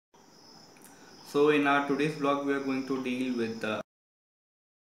So in our today's vlog we are going to deal with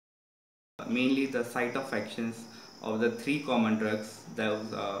mainly the site of actions of the three common drugs, that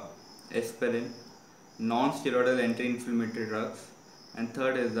was aspirin, non-steroidal anti-inflammatory drugs, and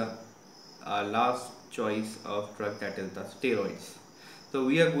third is the last choice of drug, that is the steroids. So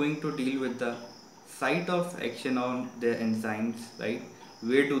we are going to deal with the site of action on the enzymes, right?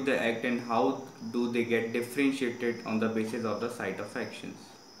 Where do they act and how do they get differentiated on the basis of the site of actions.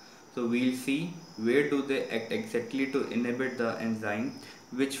 So we'll see where do they act exactly to inhibit the enzyme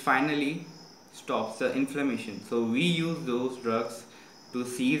which finally stops the inflammation. So we use those drugs to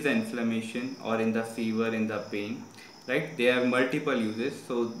cease the inflammation or in the fever, in the pain, right? They have multiple uses.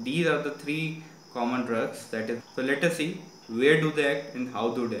 So these are the three common drugs, that is. So let us see where do they act and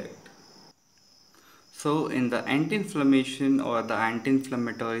how do they act. So in the anti-inflammation or the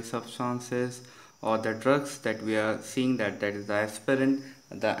anti-inflammatory substances or the drugs that we are seeing, that is the aspirin,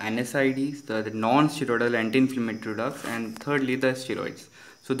 the NSAIDs, the non-steroidal anti-inflammatory drugs, and thirdly the steroids.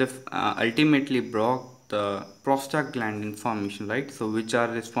 So they ultimately block the prostaglandin formation, right? So which are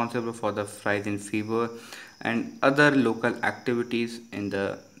responsible for the rise in fever and other local activities in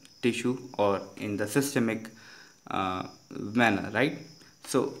the tissue or in the systemic manner, right?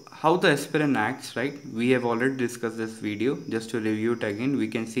 So how the aspirin acts, right? We have already discussed this video. Just to review it again, we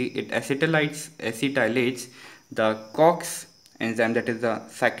can see it acetylates the COX enzyme, that is the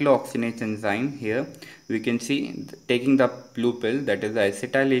cyclooxygenase enzyme. Here we can see taking the blue pill, that is the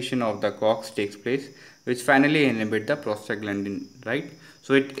acetylation of the COX takes place, which finally inhibit the prostaglandin, right?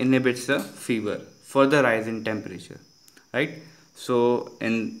 So it inhibits the fever, further rise in temperature, right? So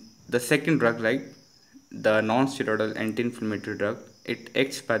in the second drug, right, the non-steroidal anti-inflammatory drug, it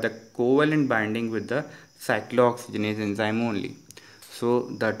acts by the covalent binding with the cyclooxygenase enzyme only. So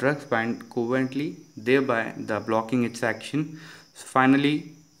the drugs bind covalently, thereby the blocking its action,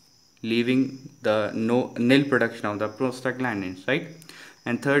 finally leaving the nil production of the prostaglandins, right?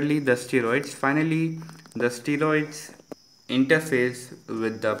 And thirdly, the steroids. Finally, the steroids interface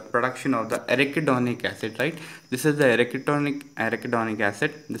with the production of the arachidonic acid, right? This is the arachidonic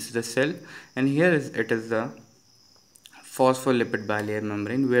acid. This is the cell, and here it is the phospholipid bilayer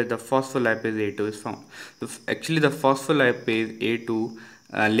membrane where the phospholipase A2 is found. So actually the phospholipase A2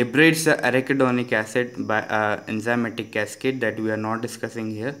 liberates the arachidonic acid by enzymatic cascade that we are not discussing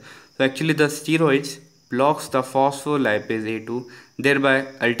here. So actually the steroids blocks the phospholipase A2, thereby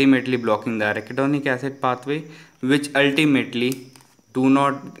ultimately blocking the arachidonic acid pathway, which ultimately do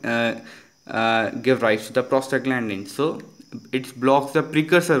not give rise to the prostaglandin. So it blocks the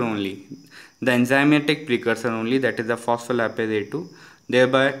precursor only, the enzymatic precursor only, that is the phospholipase A2.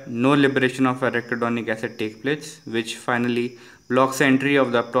 Thereby no liberation of arachidonic acid takes place, which finally blocks entry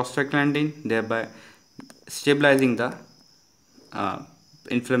of the prostaglandin, thereby stabilizing the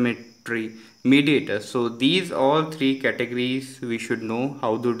inflammatory mediators. So these all three categories we should know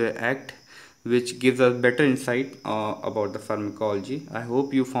how do they act, which gives us better insight about the pharmacology. I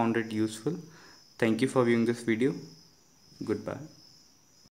hope you found it useful. Thank you for viewing this video. Goodbye.